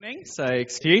morning. So,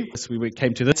 excuse me, we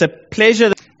came to this. It's a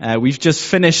pleasure. We've just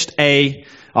finished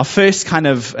our first kind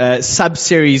of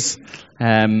sub-series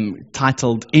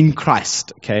titled "In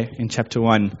Christ." Okay, in chapter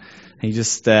 1. And you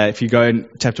just, if you go in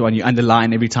chapter 1, you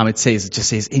underline every time it just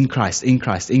says "In Christ, in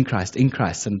Christ, in Christ, in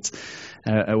Christ," and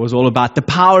it was all about the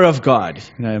power of God.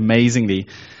 Amazingly.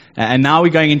 And now we're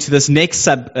going into this next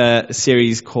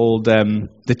sub-series called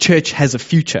 "The Church Has a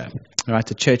Future." All right,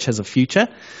 the church has a future.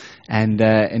 And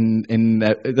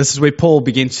this is where Paul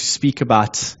begins to speak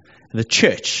about the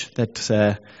church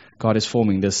that God is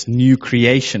forming, this new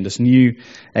creation, this new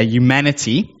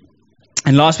humanity.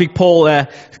 And last week, Paul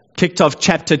kicked off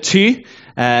chapter 2,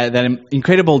 that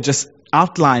incredible just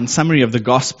outline, summary of the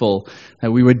gospel.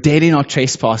 We were dead in our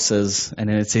trespasses, and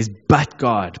then it says, but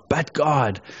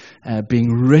God,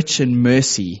 being rich in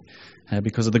mercy,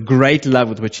 because of the great love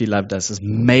with which He loved us, has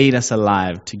made us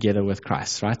alive together with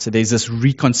Christ, right? So there's this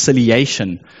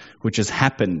reconciliation which has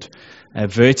happened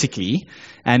vertically.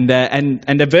 And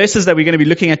the verses that we're going to be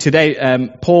looking at today,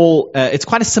 Paul, it's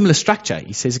quite a similar structure.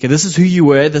 He says, okay, this is who you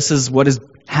were, this is what has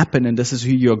happened, and this is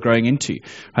who you're growing into.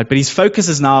 Right? But his focus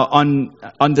is now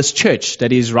on this church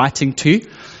that he's writing to,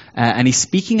 and he's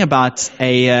speaking about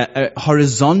a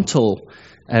horizontal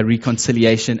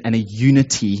reconciliation and a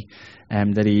unity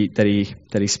that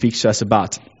he speaks to us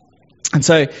about. And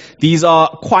so these are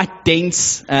quite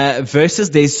dense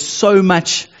verses. There's so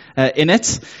much in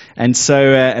it, and so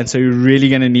we're really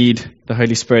going to need the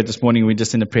Holy Spirit this morning. We're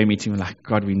just in a prayer meeting. We're like,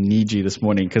 God, we need you this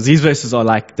morning, because these verses are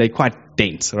they're quite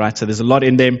dense, all right? So there's a lot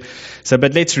in them.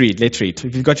 But let's read. If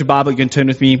you've got your Bible, you can turn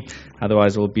with me.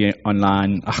 Otherwise, we'll be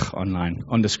online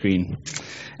on the screen.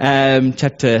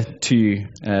 Chapter 2,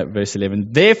 verse 11.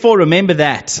 Therefore, remember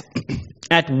that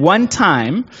at one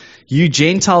time, you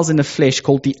Gentiles in the flesh,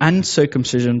 called the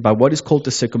uncircumcision by what is called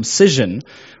the circumcision,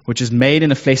 which is made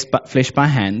in the flesh by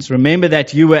hands. Remember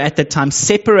that you were at that time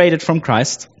separated from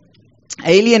Christ,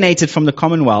 alienated from the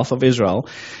commonwealth of Israel,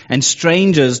 and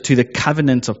strangers to the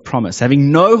covenant of promise,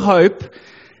 having no hope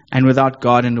and without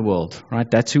God in the world.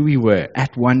 Right? That's who we were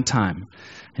at one time.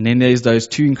 And then there's those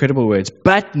two incredible words.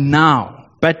 But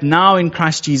now in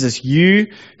Christ Jesus,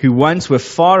 you who once were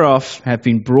far off have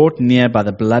been brought near by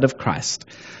the blood of Christ.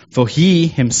 For He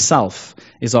Himself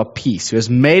is our peace, who has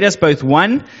made us both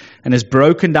one and has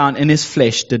broken down in His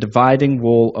flesh the dividing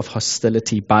wall of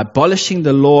hostility by abolishing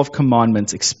the law of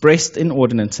commandments expressed in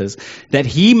ordinances, that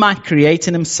He might create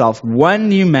in Himself one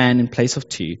new man in place of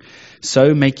two,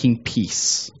 so making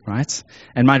peace, right?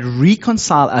 And might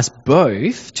reconcile us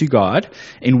both to God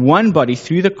in one body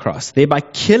through the cross, thereby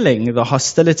killing the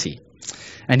hostility.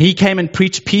 And He came and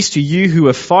preached peace to you who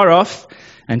were far off,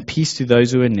 and peace to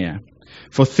those who are near.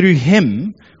 For through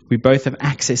Him we both have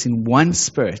access in one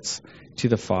Spirit to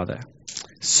the Father.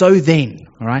 So then,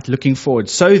 all right, looking forward.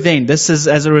 So then, this is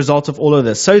as a result of all of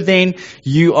this. So then,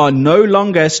 you are no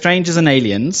longer strangers and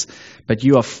aliens, but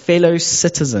you are fellow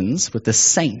citizens with the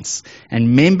saints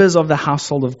and members of the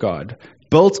household of God,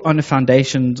 built on the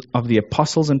foundations of the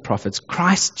apostles and prophets,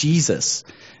 Christ Jesus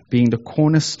being the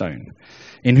cornerstone,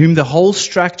 in whom the whole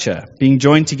structure, being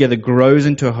joined together, grows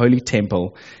into a holy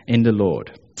temple in the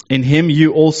Lord. In Him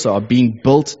you also are being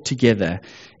built together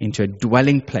into a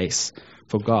dwelling place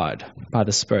for God by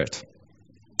the Spirit.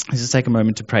 Let's just take a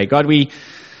moment to pray. God,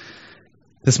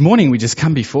 this morning we just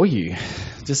come before you,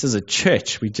 just as a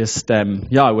church. We just, want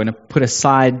to put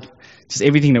aside just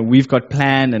everything that we've got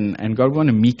planned, and God, we want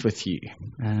to meet with you.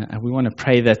 And we want to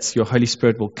pray that your Holy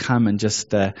Spirit will come and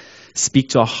just speak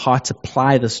to our hearts,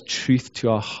 apply this truth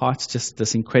to our hearts, just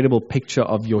this incredible picture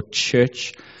of your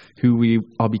church, who we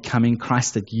are becoming,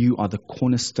 Christ, that you are the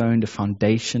cornerstone, the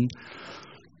foundation.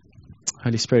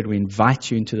 Holy Spirit, we invite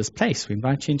you into this place. We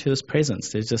invite you into this presence.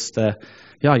 There's just,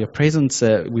 your presence,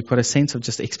 we've got a sense of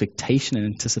just expectation and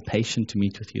anticipation to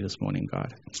meet with you this morning,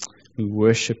 God. We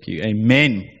worship you.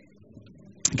 Amen.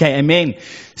 Okay, amen.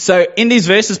 So in these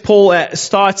verses, Paul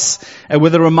starts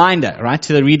with a reminder, right,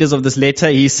 to the readers of this letter.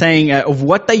 He's saying of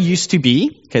what they used to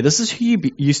be. Okay, this is who you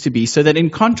used to be, so that in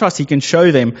contrast, he can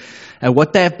show them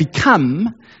what they have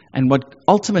become and what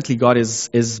ultimately God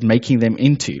is making them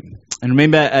into. And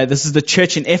remember, this is the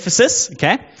church in Ephesus,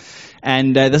 okay?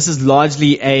 And this is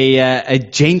largely a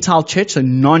Gentile church, so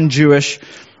non-Jewish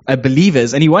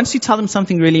believers. And he wants to tell them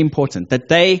something really important, that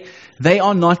they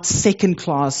are not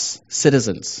second-class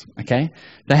citizens, okay?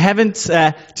 They haven't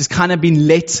just kind of been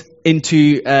let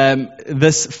into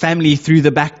this family through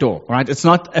the back door, right? It's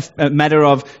not a matter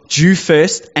of Jew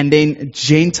first and then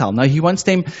Gentile. No, he wants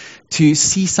them to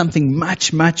see something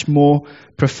much, much more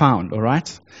profound, all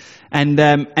right? And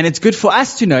it's good for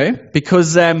us to know,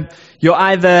 because you're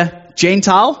either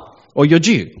Gentile or you're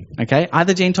Jew, okay?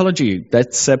 Either Gentile or Jew.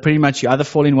 That's pretty much, you either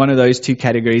fall in one of those two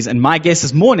categories. And my guess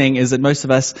this morning is that most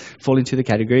of us fall into the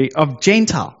category of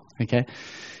Gentile, okay?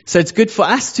 So it's good for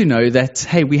us to know that,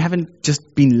 hey, we haven't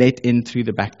just been let in through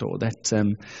the back door, that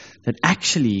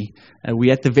actually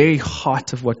we're at the very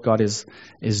heart of what God is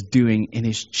doing in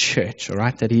His church, all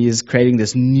right? That He is creating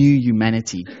this new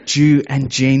humanity, Jew and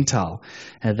Gentile.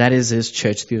 That is His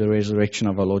church through the resurrection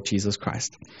of our Lord Jesus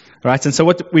Christ. All right, and so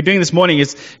what we're doing this morning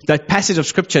is that passage of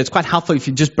Scripture. It's quite helpful if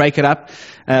you just break it up.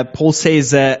 Paul says,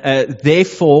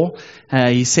 therefore,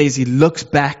 he says, he looks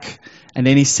back, and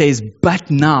then he says,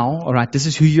 but now, all right, this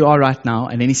is who you are right now.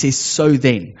 And then he says, so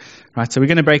then. Right, so we're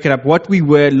going to break it up. What we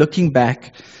were looking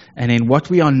back, and then what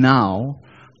we are now,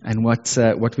 and what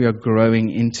we are growing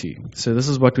into. So this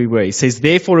is what we were. He says,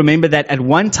 therefore remember that at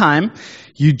one time,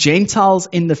 you Gentiles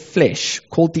in the flesh,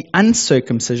 called the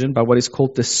uncircumcision by what is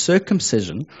called the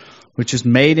circumcision, which is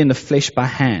made in the flesh by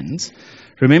hands.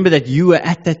 Remember that you were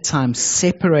at that time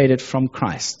separated from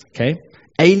Christ, okay?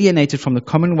 Alienated from the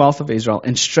commonwealth of Israel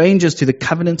and strangers to the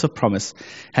covenant of promise,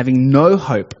 having no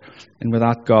hope and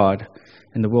without God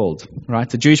in the world. Right?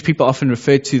 The Jewish people often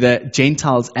refer to the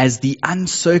Gentiles as the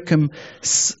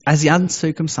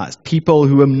uncircumcised people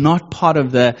who are not part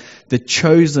of the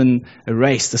chosen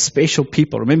race, the special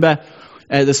people. Remember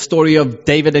the story of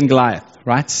David and Goliath,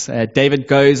 right? David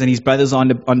goes and his brothers are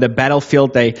on the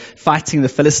battlefield. They fighting the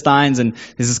Philistines, and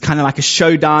this is kind of like a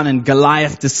showdown. And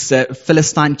Goliath, this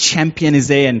Philistine champion, is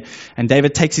there, and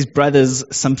David takes his brothers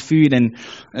some food, and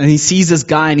he sees this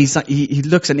guy, and he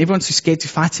looks, and everyone's too scared to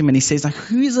fight him, and he says, like,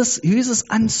 who is this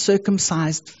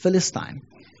uncircumcised Philistine?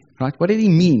 Right? What did he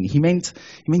mean? He meant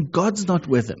God's not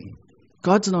with him.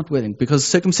 God's not with him, because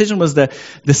circumcision was the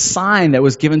sign that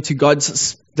was given to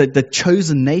God's the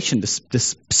chosen nation,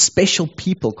 this special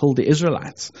people called the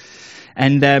Israelites.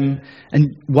 And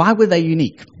why were they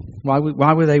unique? Why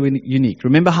were they unique?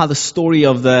 Remember how the story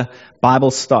of the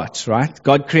Bible starts, right?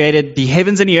 God created the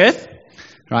heavens and the earth,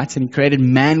 right? And He created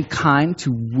mankind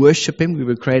to worship Him. We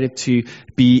were created to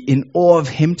be in awe of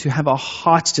Him, to have our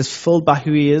hearts just filled by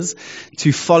who He is,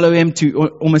 to follow Him, to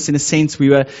almost in a sense, we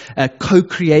were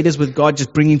co-creators with God,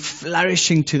 just bringing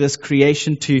flourishing to this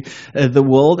creation, to the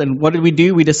world. And what did we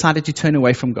do? We decided to turn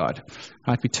away from God,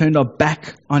 right? We turned our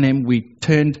back on Him. We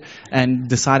turned and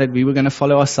decided we were going to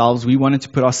follow ourselves. We wanted to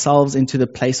put ourselves into the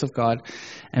place of God.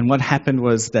 And what happened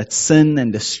was that sin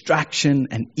and destruction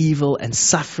and evil and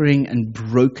suffering and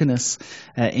brokenness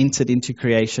entered into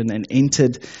creation and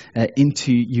entered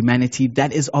into humanity.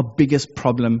 That is our biggest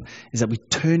problem, is that we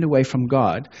turned away from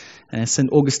God. St.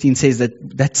 Augustine says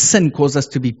that sin caused us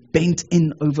to be bent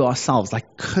in over ourselves,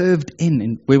 like curved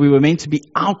in where we were meant to be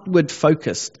outward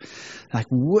focused, like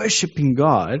worshiping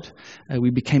God.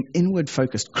 We became inward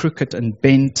focused, crooked and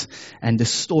bent and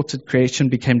distorted. Creation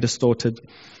became distorted.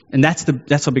 And that's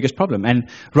our biggest problem. And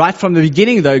right from the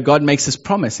beginning, though, God makes this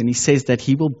promise, and He says that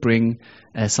He will bring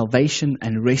salvation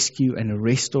and rescue and a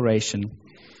restoration.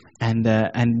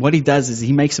 And what He does is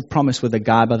He makes a promise with a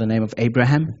guy by the name of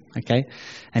Abraham, okay?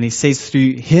 And He says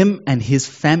through him and his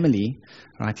family,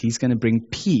 right, He's going to bring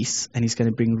peace and He's going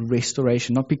to bring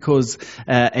restoration. Not because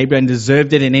Abraham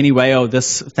deserved it in any way, or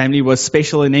this family was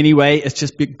special in any way. It's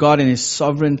just God in His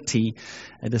sovereignty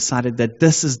decided that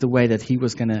this is the way that He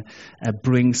was going to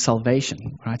bring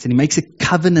salvation, right? And He makes a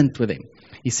covenant with him.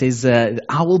 He says,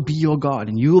 I will be your God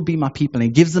and you will be my people. And He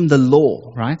gives them the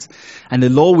law, right? And the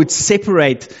law would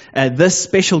separate this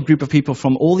special group of people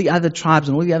from all the other tribes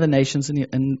and all the other nations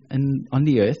on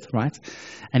the earth, right?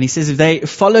 And He says if they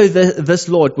follow this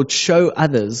law, it would show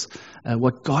others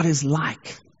what God is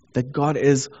like, that God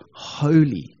is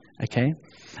holy, okay?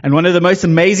 And one of the most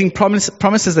amazing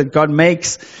promises that God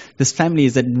makes this family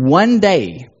is that one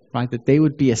day, right, that there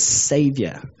would be a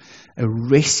savior, a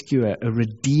rescuer, a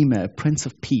redeemer, a prince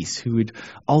of peace who would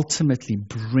ultimately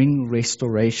bring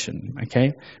restoration,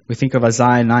 okay? We think of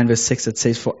Isaiah 9 verse 6, it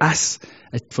says, for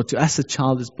to us a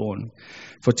child is born,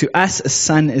 for to us a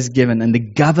son is given, and the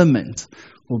government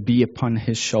will be upon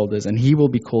His shoulders, and He will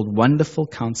be called Wonderful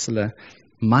Counselor,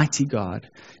 Mighty God,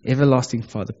 Everlasting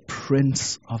Father,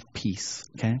 Prince of Peace.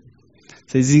 Okay,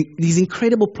 so these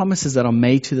incredible promises that are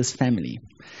made to this family,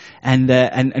 and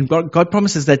God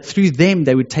promises that through them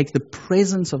they would take the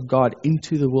presence of God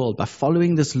into the world by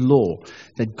following this law.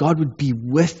 That God would be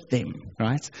with them,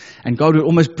 right? And God would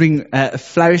almost bring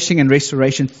flourishing and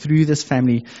restoration through this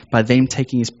family by them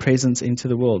taking His presence into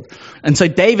the world. And so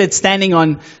David, standing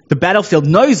on the battlefield,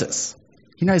 knows this.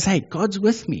 He knows, hey, God's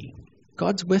with me.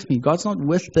 God's with me. God's not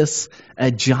with this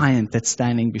giant that's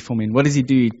standing before me. And what does He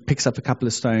do? He picks up a couple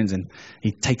of stones and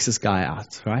He takes this guy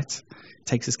out, right?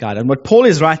 Takes this guy out. And what Paul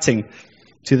is writing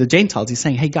to the Gentiles. He's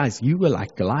saying, hey guys, you were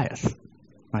like Goliath.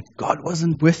 Right? God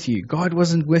wasn't with you. God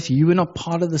wasn't with you. You were not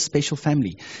part of the special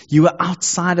family. You were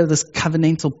outside of this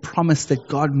covenantal promise that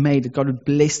God made, that God would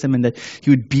bless them and that He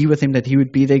would be with them, that He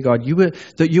would be their God. You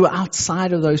were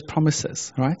outside of those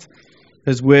promises, right?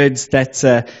 Those words that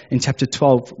in chapter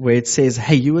 12 where it says,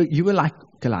 hey, you were like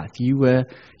Goliath. You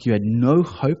had no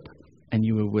hope and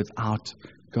you were without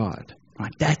God.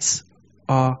 Right? That's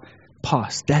our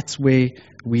past. That's where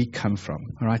we come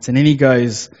from. All right. And then he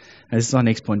goes, this is our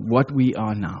next point, what we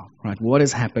are now. Right? What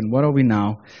has happened? What are we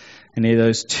now? And there are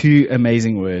those two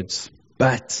amazing words.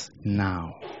 But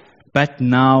now. But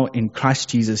now in Christ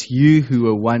Jesus, you who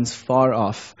were once far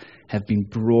off have been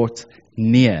brought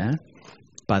near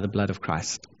by the blood of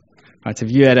Christ. Right?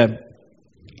 Have you had a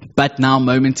but now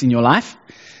moment in your life?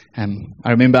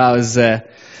 I remember I was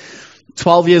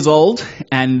 12 years old,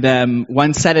 and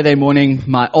one Saturday morning,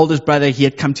 my oldest brother, he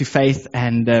had come to faith,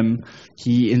 and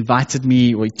he invited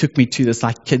me, or he took me to this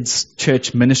like kids'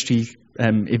 church ministry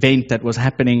event that was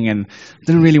happening, and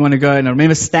didn't really want to go. And I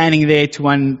remember standing there to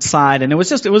one side, and it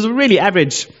was a really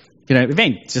average,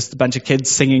 event, just a bunch of kids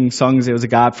singing songs. There was a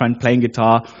guy up front playing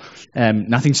guitar,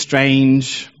 nothing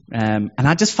strange. And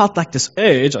I just felt like this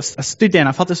urge. I stood there and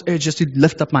I felt this urge just to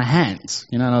lift up my hands,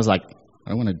 and I was like, I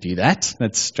don't want to do that.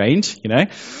 That's strange,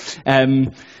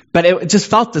 But it just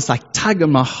felt this like tug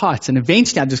in my heart. And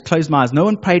eventually I just closed my eyes. No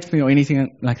one prayed for me or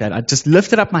anything like that. I just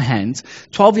lifted up my hands,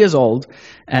 12 years old,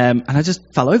 and I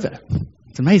just fell over.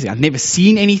 It's amazing. I've never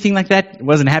seen anything like that. It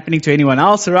wasn't happening to anyone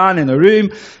else around in the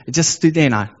room. It just stood there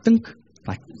and I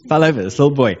fell over, this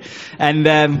little boy.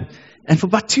 And for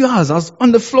about 2 hours, I was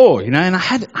on the floor, and I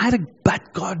had a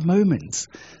but God moment.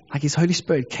 Like His Holy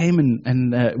Spirit came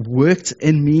and worked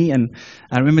in me, and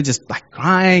I remember just like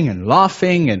crying and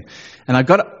laughing, and I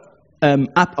got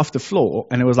up off the floor,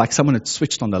 and it was like someone had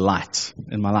switched on the light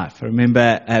in my life. I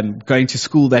remember going to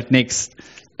school that next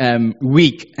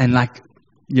week, and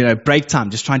break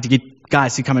time, just trying to get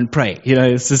guys to come and pray.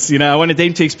 It's just, I wanted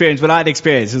them to experience what I'd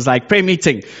experienced. It was like prayer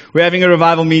meeting. We're having a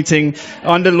revival meeting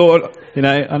on the Lord,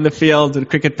 on the field, the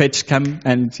cricket pitch, come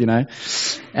and,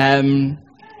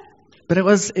 but it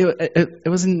was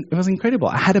incredible.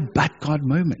 I had a but God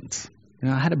moment.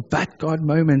 I had a but God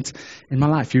moment in my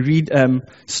life. You read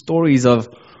stories of,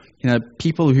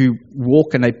 people who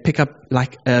walk and they pick up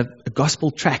like a gospel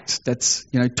tract that's,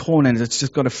 torn, and it's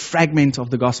just got a fragment of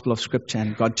the gospel of Scripture,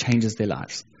 and God changes their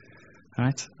lives.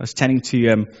 Right? I was chatting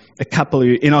to a couple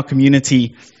who in our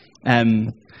community,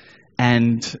 and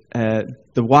the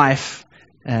wife,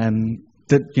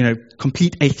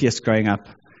 complete atheist growing up,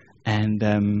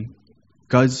 and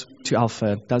does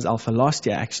Alpha last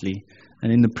year actually,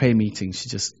 and in the prayer meeting she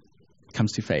just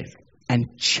comes to faith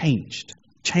and changed.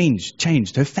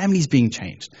 Her family's being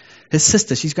changed. Her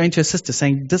sister, she's going to her sister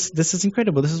saying, this is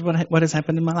incredible. This is what has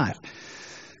happened in my life.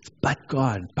 But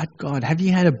God. Have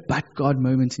you had a but God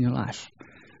moment in your life?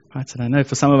 Right? And I know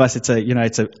for some of us it's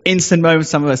an instant moment.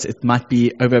 Some of us it might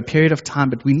be over a period of time,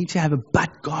 but we need to have a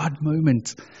but God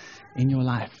moment in your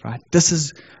life, right? This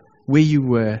is where you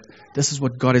were. This is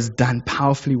what God has done,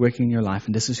 powerfully working in your life,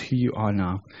 and this is who you are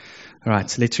now. All right,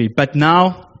 so let's read. But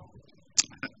now,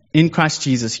 in Christ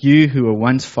Jesus, you who were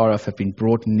once far off have been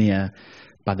brought near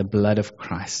by the blood of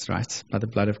Christ, right? By the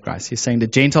blood of Christ. He's saying the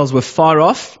Gentiles were far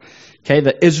off. Okay,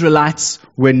 the Israelites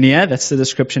were near. That's the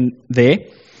description there.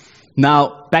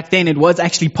 Now, back then it was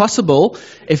actually possible,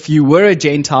 if you were a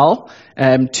Gentile,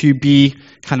 to be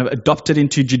kind of adopted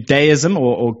into Judaism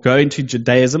or go into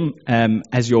Judaism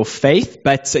as your faith.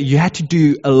 But you had to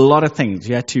do a lot of things.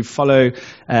 You had to follow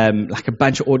like a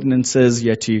bunch of ordinances.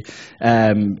 You had to,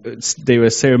 there were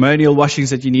ceremonial washings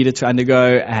that you needed to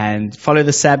undergo, and follow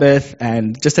the Sabbath,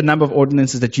 and just a number of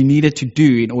ordinances that you needed to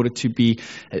do in order to be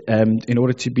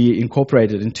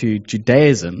incorporated into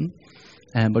Judaism.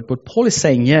 But what Paul is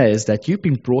saying here is that you've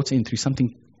been brought in through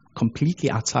something completely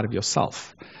outside of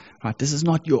yourself. Right? This is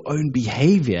not your own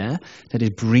behavior that is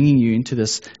bringing you into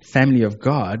this family of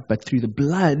God, but through the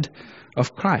blood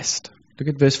of Christ. Look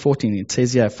at verse 14. It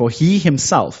says here, for He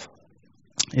Himself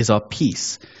is our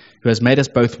peace, who has made us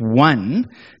both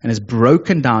one and has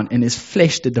broken down in His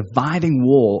flesh the dividing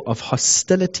wall of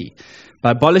hostility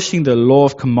by abolishing the law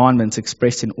of commandments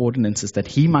expressed in ordinances, that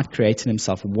He might create in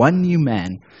Himself one new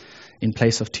man in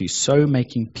place of two, so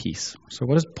making peace. So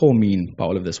what does Paul mean by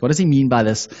all of this? What does he mean by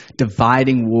this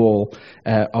dividing wall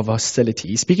of hostility?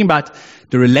 He's speaking about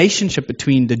the relationship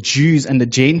between the Jews and the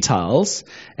Gentiles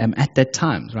at that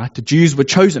time, right? The Jews were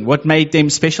chosen. What made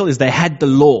them special is they had the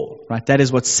law, right? That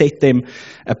is what set them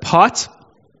apart.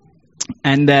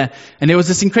 And there was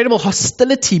this incredible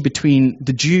hostility between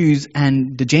the Jews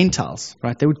and the Gentiles,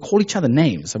 right? They would call each other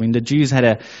names. I mean, the Jews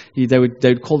they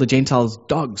would call the Gentiles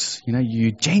dogs,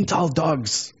 you Gentile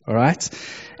dogs, all right?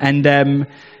 And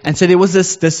so there was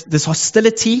this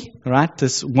hostility, right?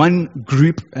 This one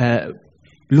group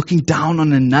looking down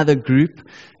on another group.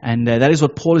 And that is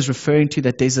what Paul is referring to,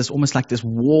 that there's almost like this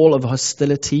wall of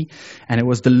hostility. And it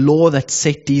was the law that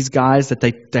set these guys, that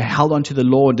they held onto the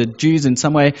law. The Jews in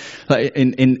some way,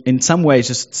 in some ways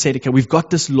just said, okay, we've got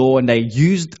this law. And they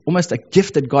used almost a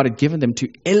gift that God had given them to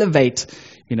elevate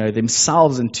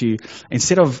themselves, and to,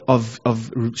 instead of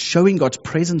showing God's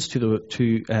presence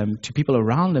to people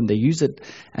around them, they use it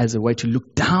as a way to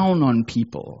look down on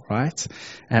people, right?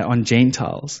 On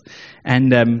Gentiles.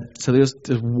 And so there was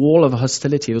this wall of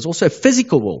hostility. There was also a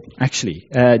physical wall, actually,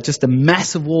 just a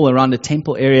massive wall around the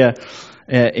temple area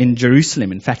in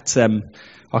Jerusalem. In fact,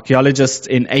 archaeologists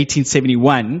in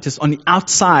 1871, just on the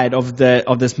outside of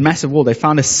this massive wall, they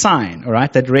found a sign, all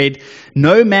right, that read,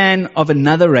 "No man of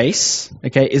another race,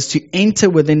 okay, is to enter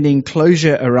within the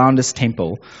enclosure around this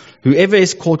temple. Whoever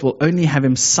is caught will only have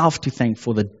himself to thank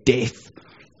for the death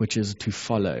which is to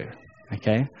follow."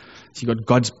 Okay, so you got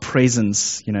God's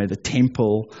presence, the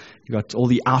temple, you got all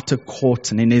the outer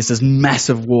courts, and then there's this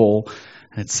massive wall.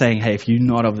 And it's saying, hey, if you're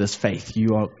not of this faith,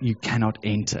 you cannot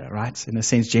enter, right? In a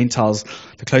sense, Gentiles,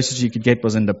 the closest you could get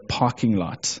was in the parking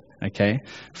lot, okay?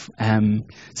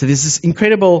 So there's this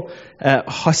incredible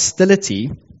hostility.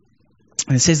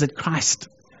 And it says that Christ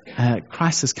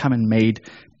has come and made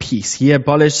peace. He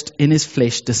abolished in his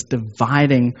flesh this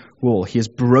dividing wall. He has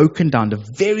broken down the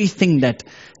very thing that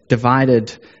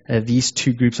divided these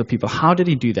two groups of people. How did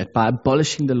he do that? By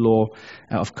abolishing the law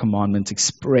of commandments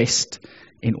expressed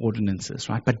in ordinances,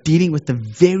 right? But dealing with the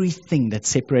very thing that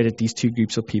separated these two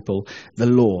groups of people, the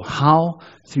law. How?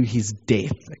 Through his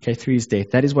death, okay? Through his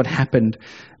death. That is what happened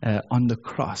on the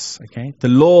cross, okay? The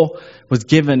law was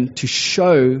given to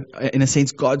show, in a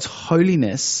sense, God's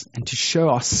holiness and to show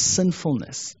our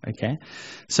sinfulness, okay?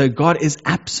 So God is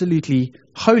absolutely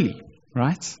holy,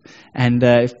 right? And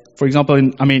for example,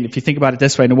 if you think about it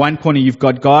this way, in the one corner you've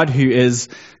got God, he's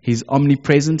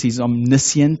omnipresent, he's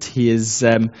omniscient, he's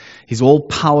all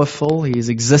powerful, he has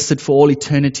existed for all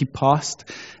eternity past.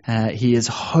 He is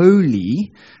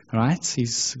holy, right?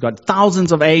 He's got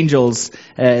thousands of angels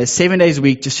 7 days a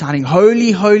week just shouting,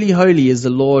 "Holy, holy, holy is the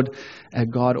Lord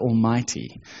God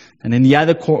Almighty." And in the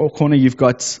other corner you've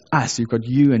got us, you've got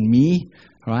you and me,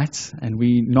 right? And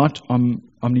we're not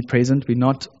omnipresent, we're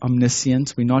not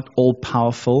omniscient, we're not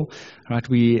all-powerful, right?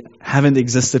 We haven't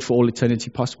existed for all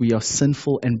eternity past. We are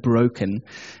sinful and broken,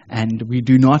 and we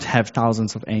do not have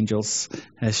thousands of angels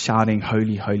shouting,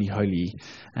 "Holy, holy, holy,"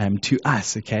 to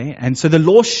us, okay? And so the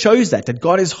law shows that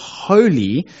God is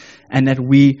holy and that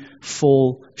we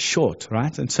fall short,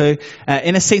 right? And so,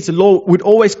 in a sense, the law would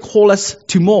always call us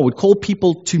to more, would call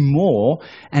people to more,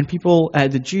 and people,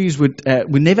 the Jews, were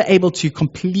never able to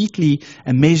completely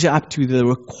measure up to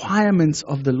the requirements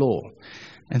of the law.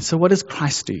 And so what does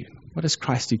Christ do? What does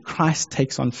Christ do? Christ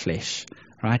takes on flesh,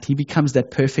 right? He becomes that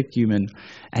perfect human,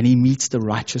 and he meets the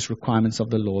righteous requirements of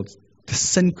the law.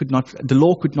 The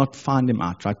law could not find him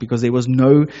out, right? Because there was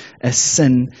no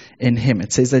sin in him.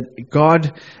 It says that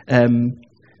God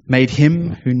made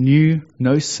him who knew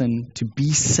no sin to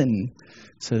be sin,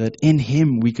 so that in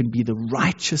him we could be the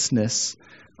righteousness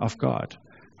of God.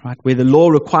 Right? Where the law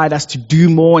required us to do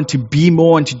more and to be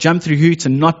more and to jump through hoops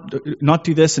and not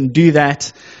do this and do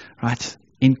that, right?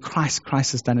 In Christ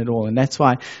has done it all. And that's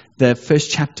why the first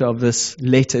chapter of this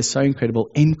letter is so incredible.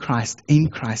 In Christ, in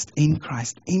Christ, in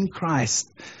Christ, in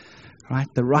Christ.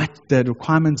 Right? The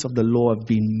requirements of the law have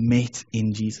been met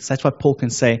in Jesus. That's why Paul can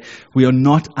say, we are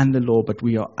not under law, but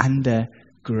we are under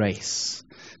grace.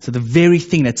 So the very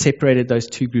thing that separated those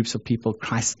two groups of people,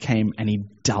 Christ came and he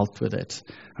dealt with it.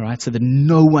 All right? So that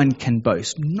no one can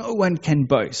boast. No one can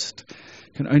boast.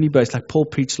 You can only boast, like Paul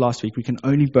preached last week, we can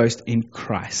only boast in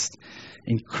Christ.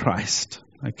 In Christ.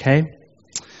 Okay?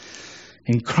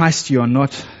 In Christ you are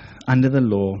not under the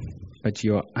law, but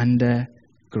you are under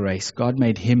grace. God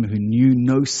made him who knew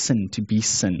no sin to be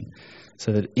sin,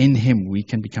 so that in him we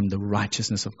can become the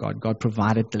righteousness of God. God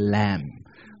provided the lamb.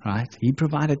 Right? He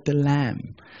provided the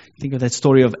lamb. Think of that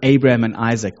story of Abraham and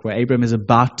Isaac, where Abraham is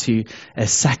about to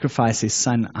sacrifice his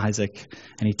son Isaac,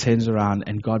 and he turns around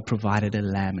and God provided a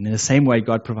lamb. And in the same way,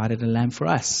 God provided a lamb for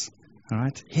us. All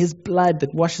right, His blood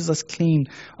that washes us clean,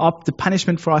 the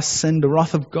punishment for our sin, the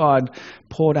wrath of God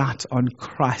poured out on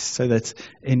Christ, so that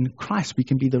in Christ we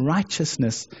can be the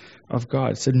righteousness of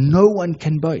God. So no one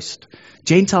can boast.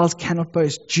 Gentiles cannot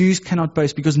boast. Jews cannot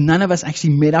boast, because none of us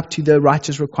actually met up to the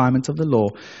righteous requirements of the law.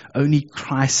 Only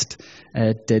Christ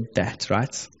did that,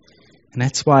 right? And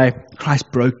that's why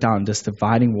Christ broke down this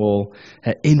dividing wall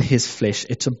in His flesh.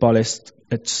 It's abolished.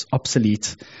 It's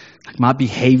obsolete. Like, my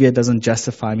behavior doesn't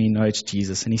justify me. No, it's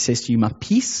Jesus. And He says to you, my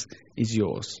peace is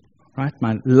yours, right?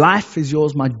 My life is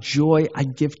yours. My joy I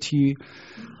give to you.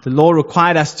 The law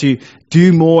required us to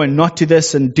do more and not do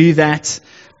this and do that.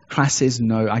 Christ says,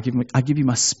 no, I give you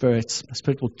my Spirit. My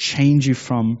Spirit will change you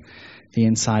from the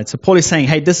inside. So Paul is saying,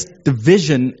 hey, this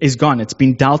division is gone. It's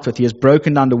been dealt with. He has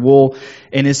broken down the wall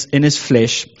in his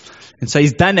flesh. And so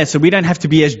He's done that, so we don't have to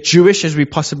be as Jewish as we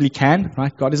possibly can,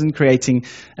 right? God isn't creating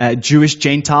Jewish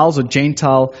Gentiles or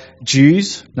Gentile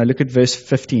Jews. Now look at verse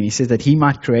 15. He says that He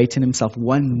might create in Himself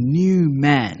one new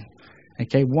man.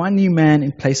 Okay, one new man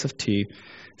in place of two,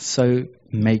 so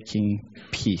making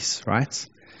peace, right?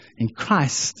 In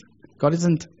Christ, God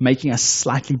isn't making us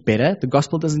slightly better. The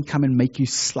gospel doesn't come and make you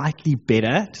slightly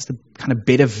better, just a kind of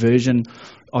better version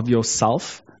of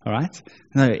yourself, all right?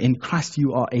 No, in Christ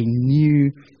you are a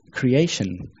new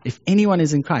creation. If anyone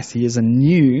is in Christ, he is a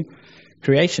new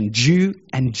creation. Jew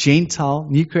and Gentile,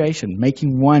 new creation,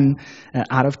 making one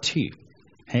out of two.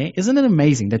 Hey, isn't it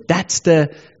amazing that that's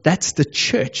the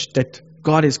church that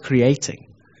God is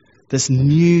creating? This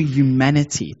new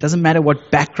humanity. It doesn't matter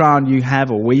what background you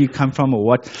have or where you come from or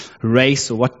what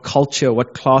race or what culture or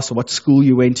what class or what school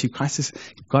you went to.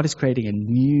 God is creating a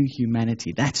new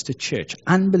humanity. That's the church.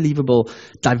 Unbelievable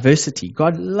diversity.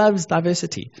 God loves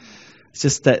diversity. It's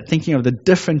just that thinking of the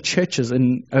different churches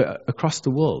across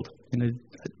the world. You know,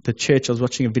 the church, I was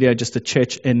watching a video, just the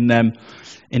church in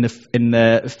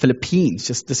the Philippines,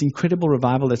 just this incredible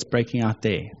revival that's breaking out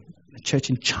there. The church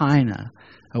in China,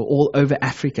 all over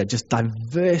Africa, just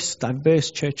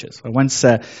diverse churches. Once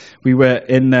we were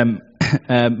in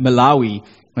Malawi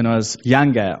when I was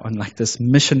younger on like this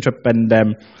mission trip, and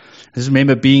I just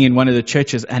remember being in one of the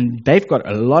churches, and they've got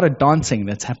a lot of dancing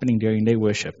that's happening during their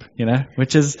worship, you know,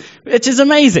 which is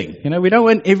amazing. You know, we don't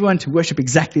want everyone to worship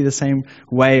exactly the same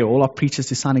way, or all our preachers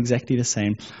to sound exactly the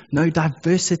same. No,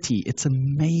 diversity. It's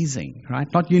amazing,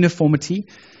 right? Not uniformity.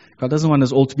 God doesn't want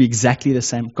us all to be exactly the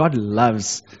same. God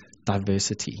loves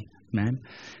diversity, man.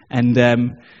 And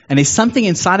there's something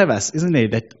inside of us, isn't there,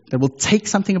 that will take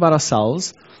something about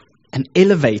ourselves and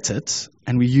elevate it,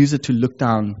 and we use it to look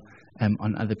down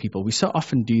on other people. We so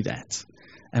often do that.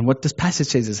 And what this passage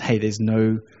says is, hey, there's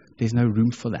no room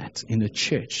for that in the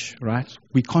church, right?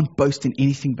 We can't boast in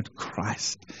anything but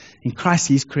Christ. In Christ,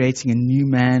 He's creating a new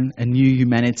man, a new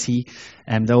humanity,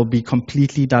 and that will be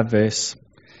completely diverse.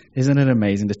 Isn't it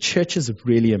amazing? The church is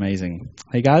really amazing.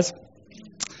 Hey, guys?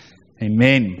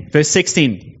 Amen. Verse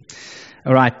 16.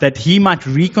 All right, that He might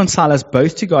reconcile us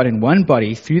both to God in one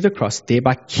body through the cross,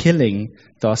 thereby killing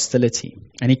the hostility.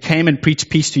 And He came and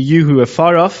preached peace to you who were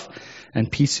far off,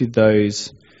 and peace to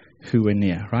those who were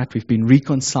near. Right? We've been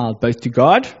reconciled both to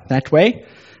God that way,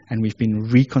 and we've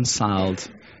been reconciled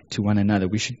to one another.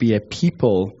 We should be a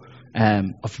people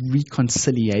of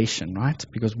reconciliation, right?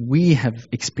 Because we have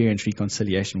experienced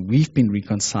reconciliation. We've been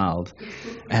reconciled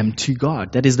to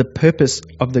God. That is the purpose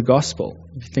of the gospel.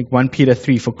 If you think 1 Peter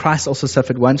 3, for Christ also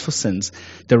suffered once for sins,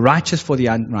 the righteous for the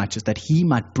unrighteous, that He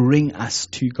might bring us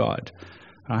to God.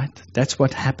 Right? That's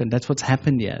what happened. That's what's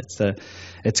happened here.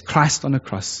 It's Christ on the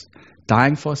cross,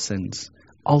 dying for sins,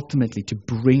 ultimately to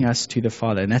bring us to the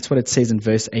Father. And that's what it says in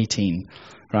verse 18.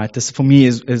 Right? This for me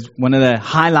is one of the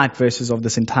highlight verses of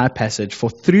this entire passage. For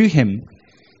through Him,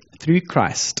 through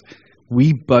Christ,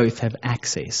 we both have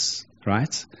access.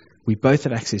 Right? We both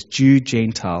have access, Jew,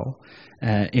 Gentile,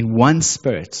 in one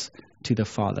Spirit to the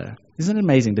Father. Isn't it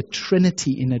amazing? The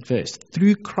Trinity in that verse.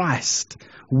 Through Christ,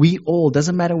 we all,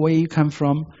 doesn't matter where you come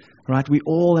from, right? We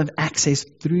all have access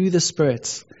through the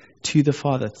Spirit to the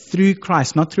Father. Through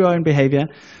Christ, not through our own behavior,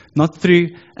 not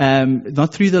through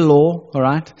the law, all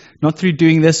right? Not through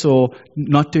doing this or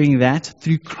not doing that.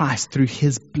 Through Christ, through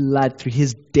His blood, through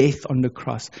His death on the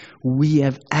cross, we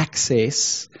have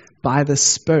access by the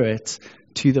Spirit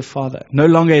to the Father. No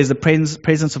longer is the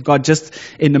presence of God just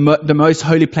in the most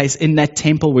holy place in that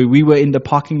temple where we were in the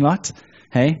parking lot.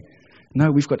 Hey?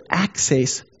 No, we've got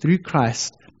access through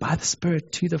Christ by the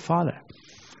Spirit to the Father.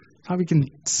 How we can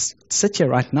sit here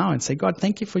right now and say, God,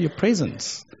 thank you for your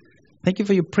presence. Thank you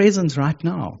for your presence right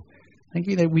now. Thank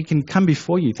you that we can come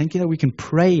before you. Thank you that we can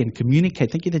pray and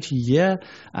communicate. Thank you that you hear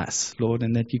us, Lord,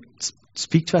 and that you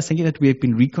speak to us. Thank you that we have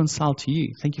been reconciled to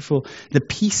you. Thank you for the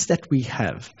peace that we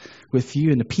have with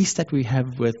you and the peace that we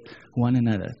have with one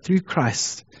another. Through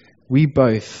Christ, we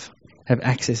both have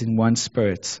access in one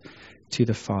Spirit to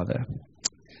the Father.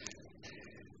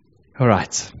 All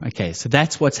right. Okay, so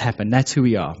that's what's happened. That's who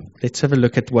we are. Let's have a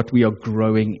look at what we are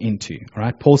growing into. All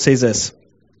right. Paul says this.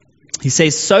 He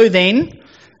says, so then,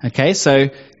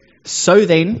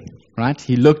 right?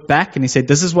 He looked back and he said,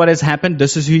 this is what has happened.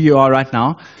 This is who you are right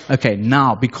now. Okay,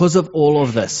 now, because of all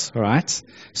of this, all right?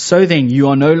 So then, you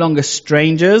are no longer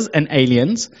strangers and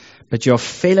aliens, but you are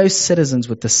fellow citizens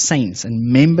with the saints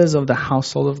and members of the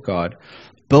household of God,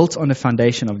 built on the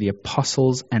foundation of the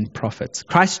apostles and prophets.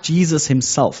 Christ Jesus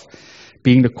himself,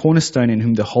 being the cornerstone in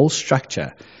whom the whole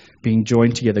structure, being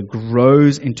joined together,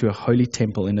 grows into a holy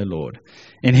temple in the Lord.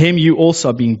 In him you also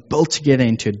are being built together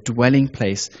into a dwelling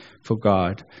place for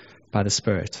God by the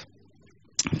Spirit.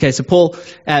 Okay, so Paul,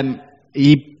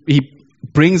 he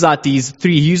brings out he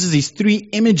uses these three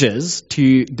images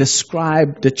to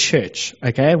describe the church.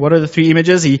 Okay, what are the three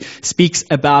images? He speaks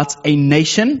about a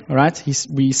nation, all right?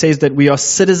 He says that we are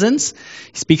citizens.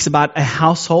 He speaks about a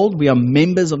household. We are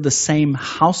members of the same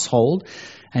household.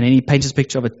 And then he paints this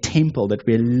picture of a temple, that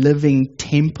we're a living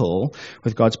temple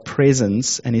with God's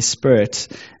presence and his Spirit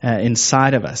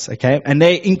inside of us. Okay, and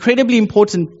they're incredibly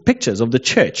important pictures of the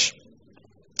church.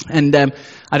 And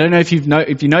I don't know if you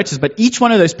noticed, but each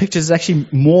one of those pictures is actually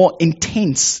more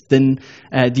intense than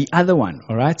the other one.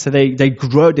 All right, so they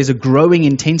grow. There's a growing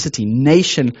intensity: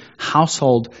 nation,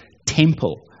 household,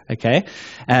 temple. Okay,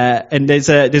 and there's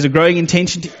a growing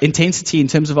intensity in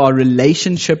terms of our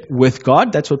relationship with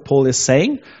God. That's what Paul is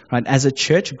saying, right? As a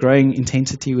church, growing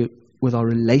intensity with our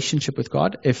relationship with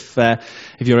God. If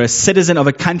you're a citizen of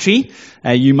a country,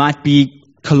 you might be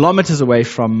kilometers away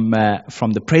from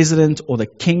the president or the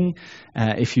king.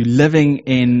 If you're living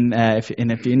if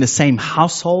you're in the same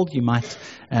household, you might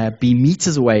be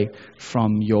meters away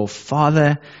from your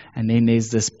father. And then there's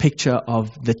this picture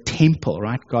of the temple,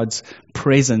 right? God's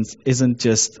presence isn't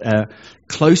just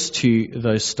close to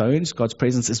those stones. God's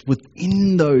presence is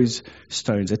within those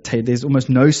stones. There's almost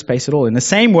no space at all. In the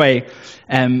same way,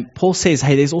 Paul says,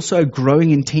 hey, there's also a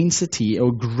growing intensity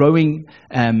or growing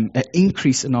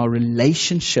increase in our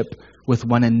relationship with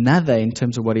one another in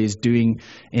terms of what he is doing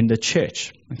in the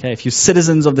church. Okay, if you're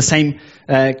citizens of the same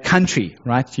country,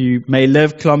 right, you may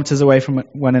live kilometers away from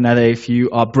one another. If you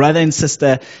are brother and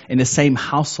sister in the same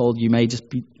household, you may just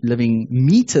be living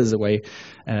meters away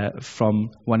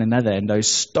from one another. And those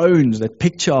stones, that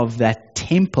picture of that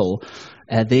temple,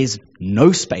 there's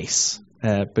no space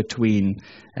between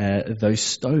those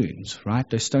stones, right?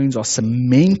 Those stones are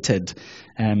cemented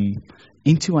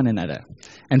into one another.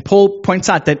 And Paul points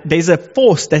out that there's a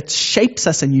force that shapes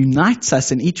us and unites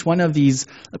us in each one of these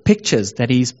pictures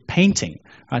that he's painting.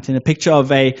 Right? In a picture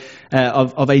of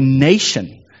a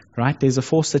nation, right? There's a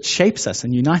force that shapes us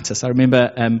and unites us. I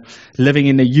remember living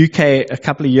in the UK a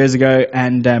couple of years ago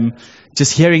and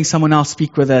just hearing someone else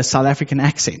speak with a South African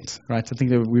accent, right? I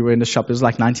think that we were in the shop. It was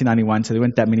like 1991, so there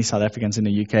weren't that many South Africans in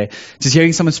the UK. Just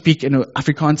hearing someone speak in an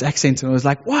Afrikaans accent, and I was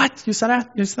like, what? You're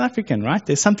South African, right?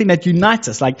 There's something that unites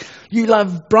us. Like, you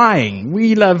love braaiing.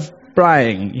 We love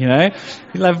braaiing, you know?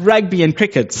 We love rugby and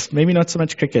cricket. Maybe not so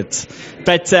much cricket.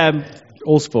 But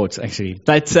all sports, actually.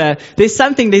 But there's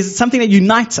something that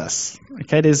unites us.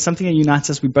 Okay, there's something that unites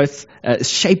us. We both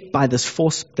shaped by this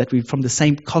force that we're from the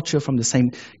same culture, from the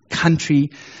same country.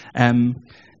 Think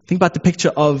about the picture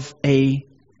of a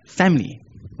family,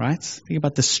 right? Think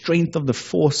about the strength of the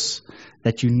force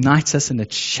that unites us and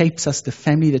that shapes us, the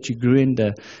family that you grew in,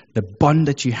 the bond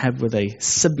that you have with a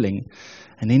sibling.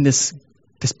 And then this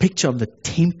picture of the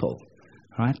temple,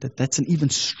 right? That's an even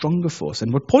stronger force.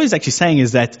 And what Paul is actually saying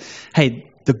is that,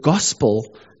 hey, the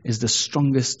gospel is the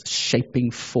strongest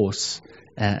shaping force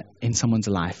in someone's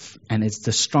life. And it's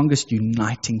the strongest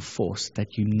uniting force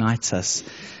that unites us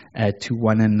to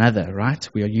one another, right?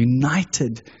 We are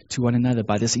united to one another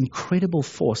by this incredible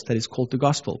force that is called the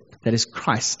gospel, that is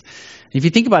Christ. If you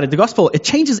think about it, the gospel, it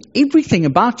changes everything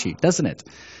about you, doesn't it?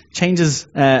 It changes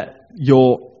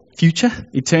your future,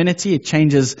 eternity. It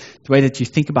changes the way that you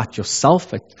think about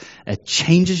yourself. It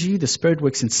changes you. The Spirit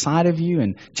works inside of you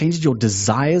and changes your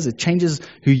desires. It changes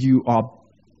who you are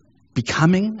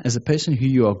becoming as a person, who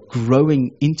you are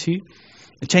growing into.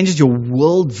 It changes your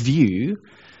worldview,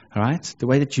 all right? The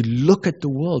way that you look at the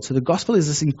world. So the gospel is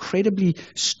this incredibly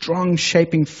strong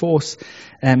shaping force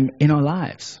in our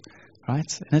lives,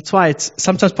 right? And that's why it's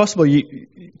sometimes possible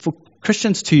for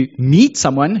Christians to meet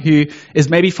someone who is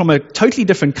maybe from a totally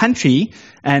different country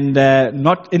and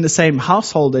not in the same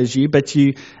household as you, but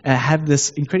you have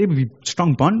this incredibly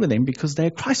strong bond with them because they're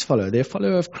a Christ follower. They're a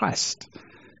follower of Christ.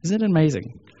 Isn't it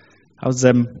amazing? I was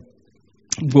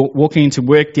walking into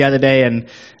work the other day,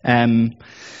 and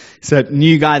so a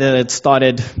new guy that had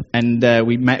started, and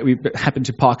we happened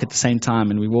to park at the same time,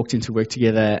 and we walked into work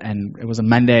together, and it was a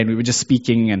Monday, and we were just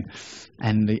speaking, and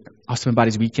I asked him about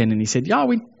his weekend, and he said, yeah,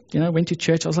 we went to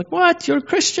church. I was like, what? You're a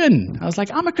Christian? I was like,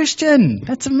 I'm a Christian.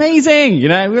 That's amazing. We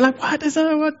were like, what?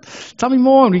 Tell me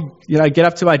more. And we, get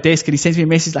up to our desk, and he sends me a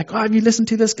message like, oh, have you listened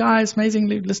to this guy? It's amazing.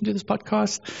 Listen to this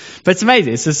podcast. But it's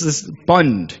amazing. It's just this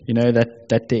bond,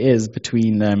 that there is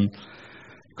between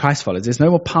Christ followers. There's no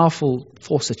more powerful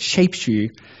force that shapes you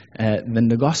than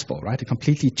the gospel, right? It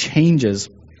completely changes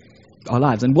our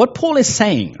lives. And what Paul is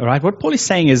saying, all right, what Paul is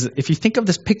saying is, if you think of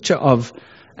this picture of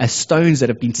as stones that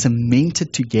have been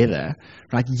cemented together,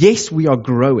 right? Yes, we are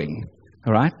growing,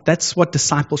 all right? That's what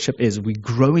discipleship is. We're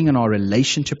growing in our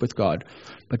relationship with God,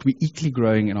 but we're equally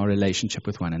growing in our relationship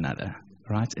with one another,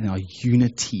 right? In our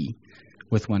unity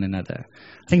with one another.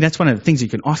 I think that's one of the things you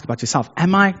can ask about yourself.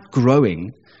 Am I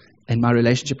growing in my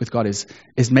relationship with God? Is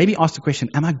maybe ask the question,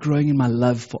 am I growing in my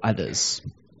love for others?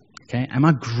 Okay? Am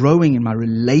I growing in my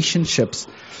relationships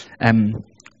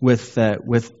with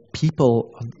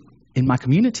people in my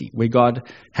community where God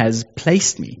has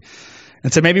placed me?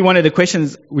 And so maybe one of the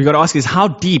questions we got to ask is, how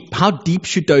deep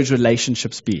should those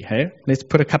relationships be? Hey? Let's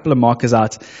put a couple of markers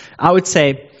out. I would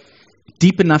say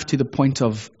deep enough to the point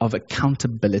of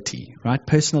accountability, right?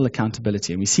 Personal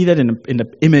accountability. And we see that in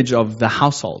the image of the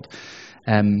household.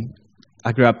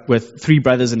 I grew up with 3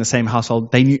 brothers in the same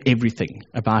household. They knew everything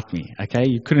about me, okay?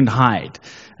 You couldn't hide.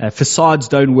 Facades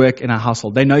don't work in our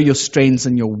household. They know your strengths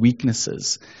and your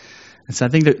weaknesses. And so I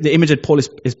think that the image that Paul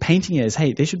is painting here is,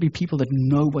 hey, there should be people that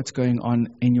know what's going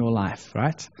on in your life,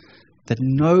 right? That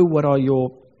know what are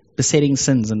your besetting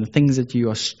sins and the things that you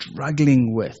are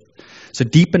struggling with. So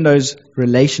deepen those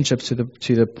relationships to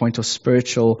the point of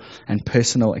spiritual and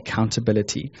personal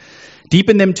accountability.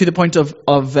 Deepen them to the point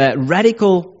of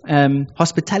radical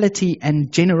hospitality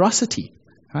and generosity.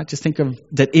 Right? Just think of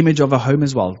that image of a home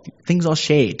as well. Things are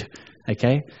shared.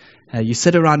 Okay, you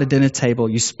sit around a dinner table.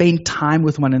 You spend time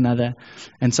with one another.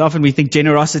 And so often we think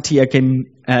generosity,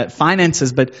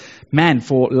 finances, but man,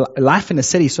 for life in a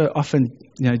city, so often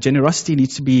generosity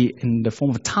needs to be in the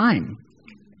form of time.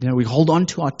 We hold on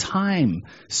to our time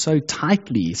so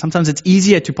tightly. Sometimes it's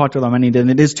easier to part with our money than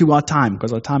it is to our time,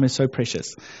 because our time is so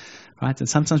precious, right? And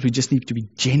sometimes we just need to be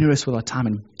generous with our time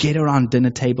and get around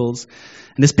dinner tables.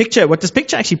 And what this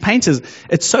picture actually paints is,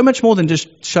 it's so much more than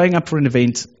just showing up for an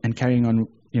event and carrying on,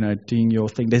 doing your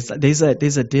thing. There's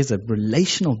a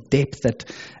relational depth that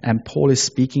Paul is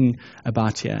speaking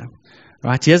about here,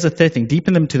 right? Here's the third thing: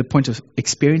 deepen them to the point of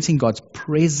experiencing God's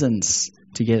presence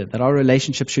together, that our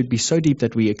relationship should be so deep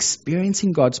that we're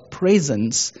experiencing God's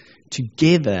presence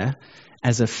together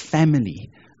as a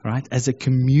family, right? As a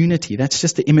community. That's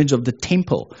just the image of the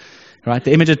temple, right?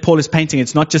 The image that Paul is painting,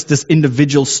 it's not just this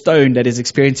individual stone that is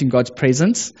experiencing God's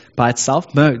presence by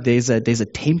itself. No, there's a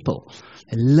temple,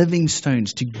 living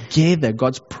stones together,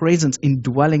 God's presence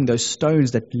indwelling those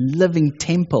stones, that living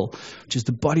temple, which is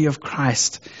the body of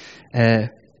Christ,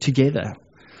 together.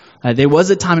 There was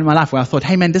a time in my life where I thought,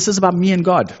 hey man, this is about me and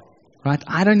God, right?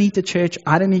 I don't need the church.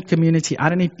 I don't need community. I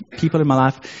don't need people in my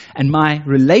life. And my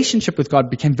relationship with God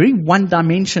became very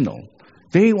one-dimensional,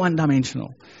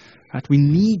 right? We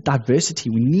need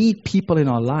diversity. We need people in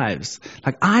our lives.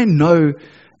 Like, I know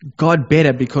God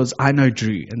better because I know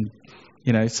Drew. And,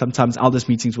 sometimes elders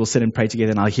meetings we'll sit and pray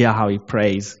together and I'll hear how he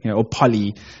prays, or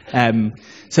Polly.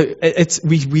 So it's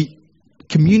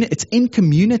in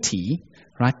community,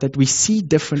 right, that we see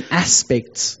different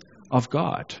aspects of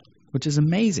God, which is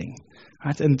amazing,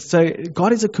 right? And so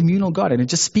God is a communal God, and it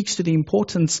just speaks to the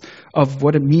importance of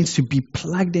what it means to be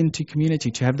plugged into community,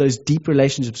 to have those deep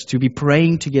relationships, to be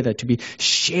praying together, to be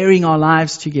sharing our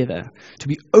lives together, to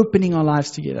be opening our lives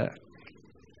together,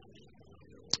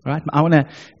 right? I want to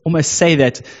almost say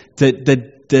that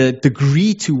the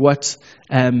degree to what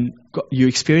you're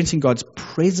experiencing God's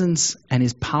presence and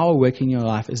his power working in your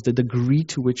life is the degree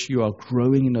to which you are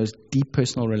growing in those deep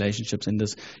personal relationships in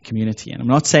this community. And I'm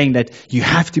not saying that you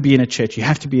have to be in a church, you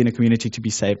have to be in a community to be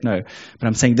saved. No, but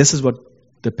I'm saying this is what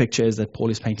the picture is that Paul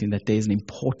is painting, that there's an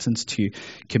importance to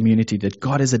community, that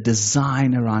God is a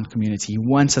design around community. He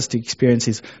wants us to experience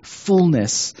his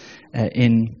fullness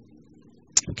in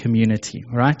community,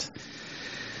 right?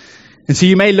 And so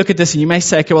you may look at this and you may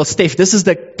say, okay, well, Steph, this is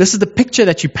the picture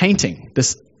that you're painting,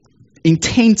 this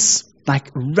intense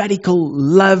like radical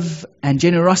love and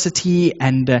generosity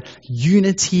and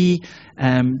unity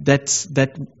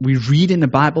that we read in the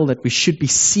Bible, that we should be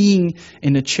seeing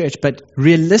in the church. But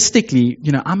realistically,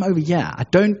 I'm over here. I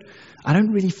don't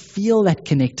really feel that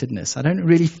connectedness. I don't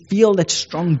really feel that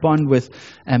strong bond with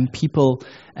people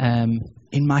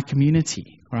in my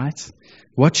community, right?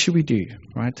 What should we do,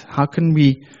 right? How can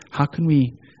we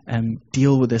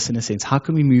deal with this in a sense? How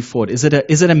can we move forward? Is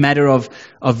it a matter of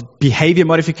behavior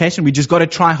modification? We just got to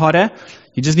try harder.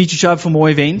 You just need to show up for more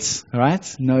events, right?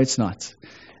 No, it's not.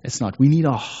 It's not. We need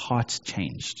our hearts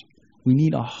changed. We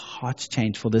need our hearts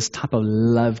changed for this type of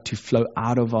love to flow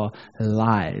out of our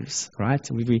lives, right?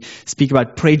 We speak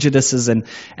about prejudices and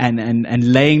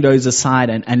laying those aside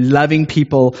and loving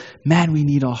people. Man, we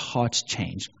need our hearts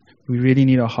changed. We really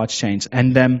need our hearts changed.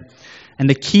 And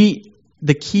the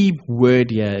key word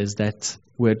here is that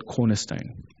word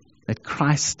cornerstone. That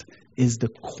Christ is the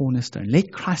cornerstone.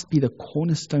 Let Christ be the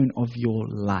cornerstone of your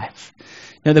life.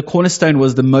 The cornerstone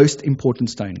was the most important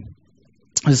stone.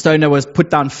 The stone that was put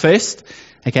down first,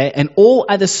 okay, and all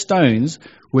other stones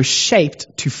were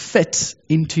shaped to fit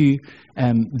into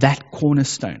that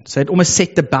cornerstone. So it almost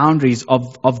set the boundaries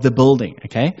of the building,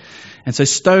 okay? And so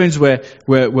stones were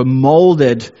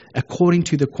molded according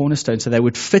to the cornerstone, so they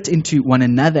would fit into one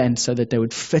another and so that they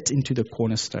would fit into the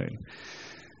cornerstone.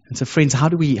 And so friends, how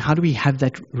do we have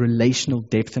that relational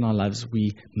depth in our lives?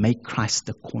 We make Christ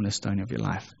the cornerstone of your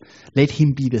life. Let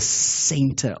him be the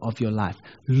center of your life.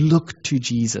 Look to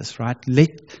Jesus, right?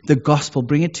 Let the gospel,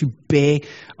 bring it to bear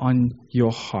on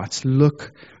your hearts.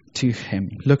 Look to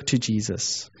him. Look to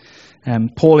Jesus.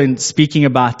 Paul, in speaking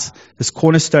about this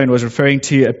cornerstone, was referring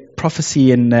to a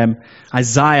prophecy in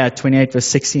Isaiah 28 verse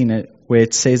 16, where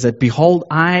it says that, "Behold,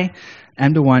 I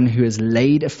am the one who has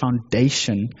laid a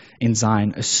foundation in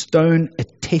Zion, a stone, a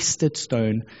tested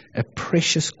stone, a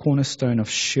precious cornerstone of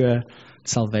sure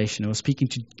salvation." It was speaking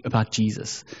about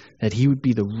Jesus, that he would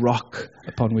be the rock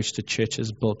upon which the church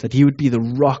is built, that he would be the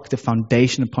rock, the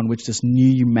foundation upon which this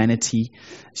new humanity,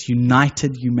 this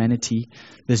united humanity,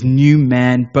 this new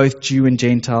man, both Jew and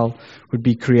Gentile, would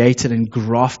be created and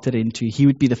grafted into. He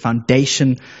would be the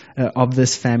foundation of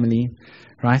this family,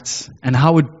 right? And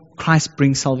how would Christ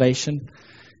brings salvation?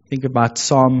 Think about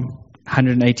Psalm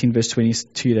 118 verse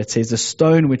 22 that says, "The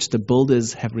stone which the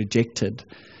builders have rejected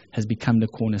has become the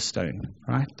cornerstone,"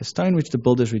 right? The stone which the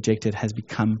builders rejected has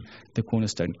become the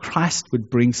cornerstone. Christ would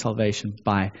bring salvation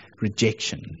by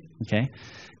rejection, okay?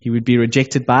 He would be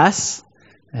rejected by us.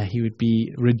 He would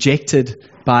be rejected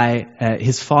by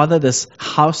his Father, this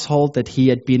household that he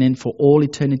had been in for all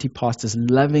eternity past, this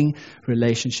loving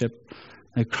relationship.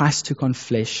 Christ took on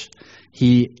flesh.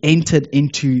 He entered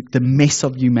into the mess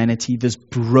of humanity, this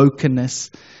brokenness.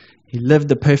 He lived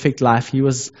the perfect life. He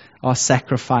was our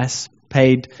sacrifice,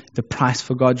 paid the price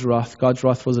for God's wrath. God's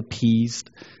wrath was appeased,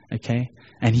 okay?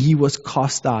 And he was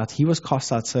cast out. He was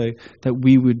cast out so that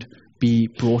we would be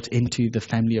brought into the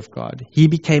family of God. He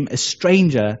became a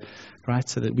stranger, right,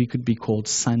 so that we could be called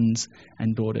sons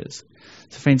and daughters.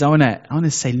 So friends, I want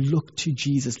to say, look to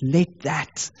Jesus. Let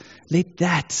that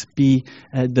be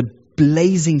the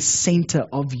blazing center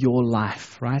of your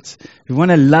life, right? If you want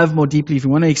to love more deeply, if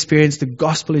you want to experience the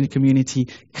gospel in the community,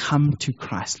 come to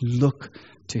Christ. Look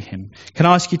to him. Can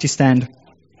I ask you to stand?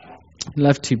 I'd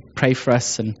love to pray for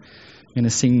us, and I'm going to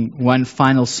sing one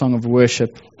final song of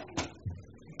worship.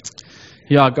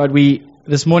 Yeah, God,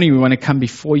 this morning we want to come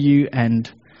before you, and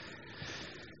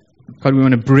God, we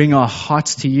want to bring our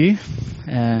hearts to you.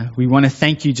 We want to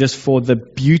thank you just for the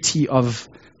beauty of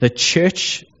the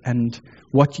church and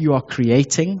what you are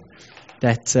creating.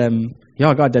 That,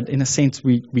 God, that in a sense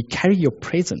we carry your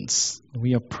presence.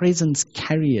 We are presence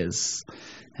carriers.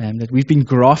 That we've been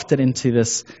grafted into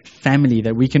this family,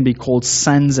 that we can be called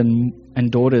sons and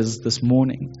daughters this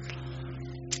morning.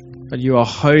 But you are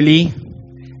holy,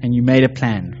 and you made a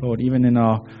plan, Lord, even in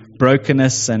our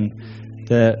brokenness and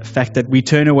the fact that we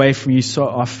turn away from you so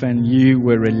often. You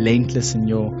were relentless in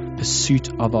your pursuit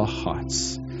of our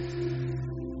hearts.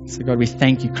 So God, we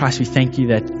thank you. Christ, we thank you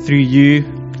that through you,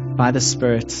 by the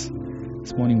Spirit,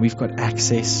 this morning we've got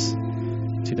access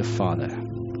to the Father,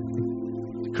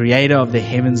 the Creator of the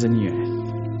heavens and the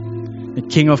earth, the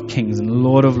King of kings and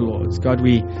Lord of lords. God,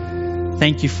 we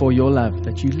thank you for your love,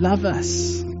 that you love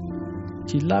us.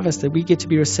 That you love us, that we get to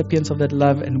be recipients of that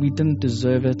love, and we didn't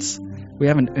deserve it. We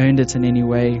haven't earned it in any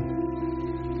way.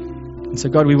 And so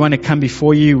God, we want to come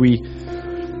before you. We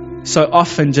so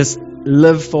often just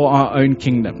live for our own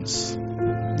kingdoms.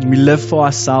 We live for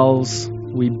ourselves.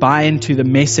 We buy into the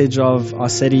message of our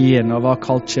city and of our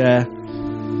culture.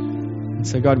 And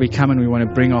so God, we come and we want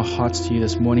to bring our hearts to you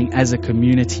this morning as a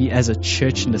community, as a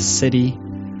church in the city.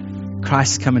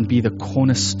 Christ, come and be the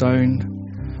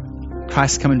cornerstone.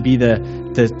 Christ, come and be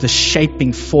the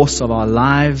shaping force of our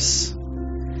lives.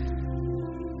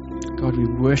 God, we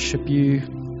worship you.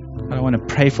 I want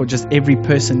to pray for just every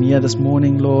person here this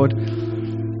morning, Lord.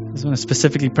 I just want to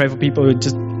specifically pray for people who are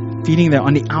just feeling they're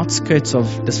on the outskirts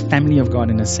of this family of God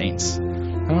in a sense.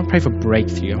 I want to pray for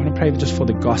breakthrough. I want to pray just for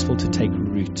the gospel to take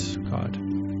root, God.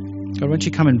 God, won't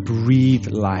you come and breathe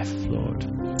life, Lord?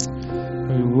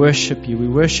 We worship you. We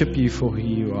worship you for who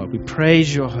you are. We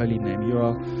praise your holy name. You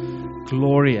are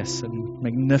glorious and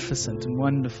magnificent and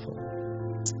wonderful.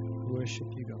 We worship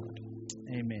you, God.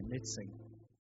 Amen. Let's sing.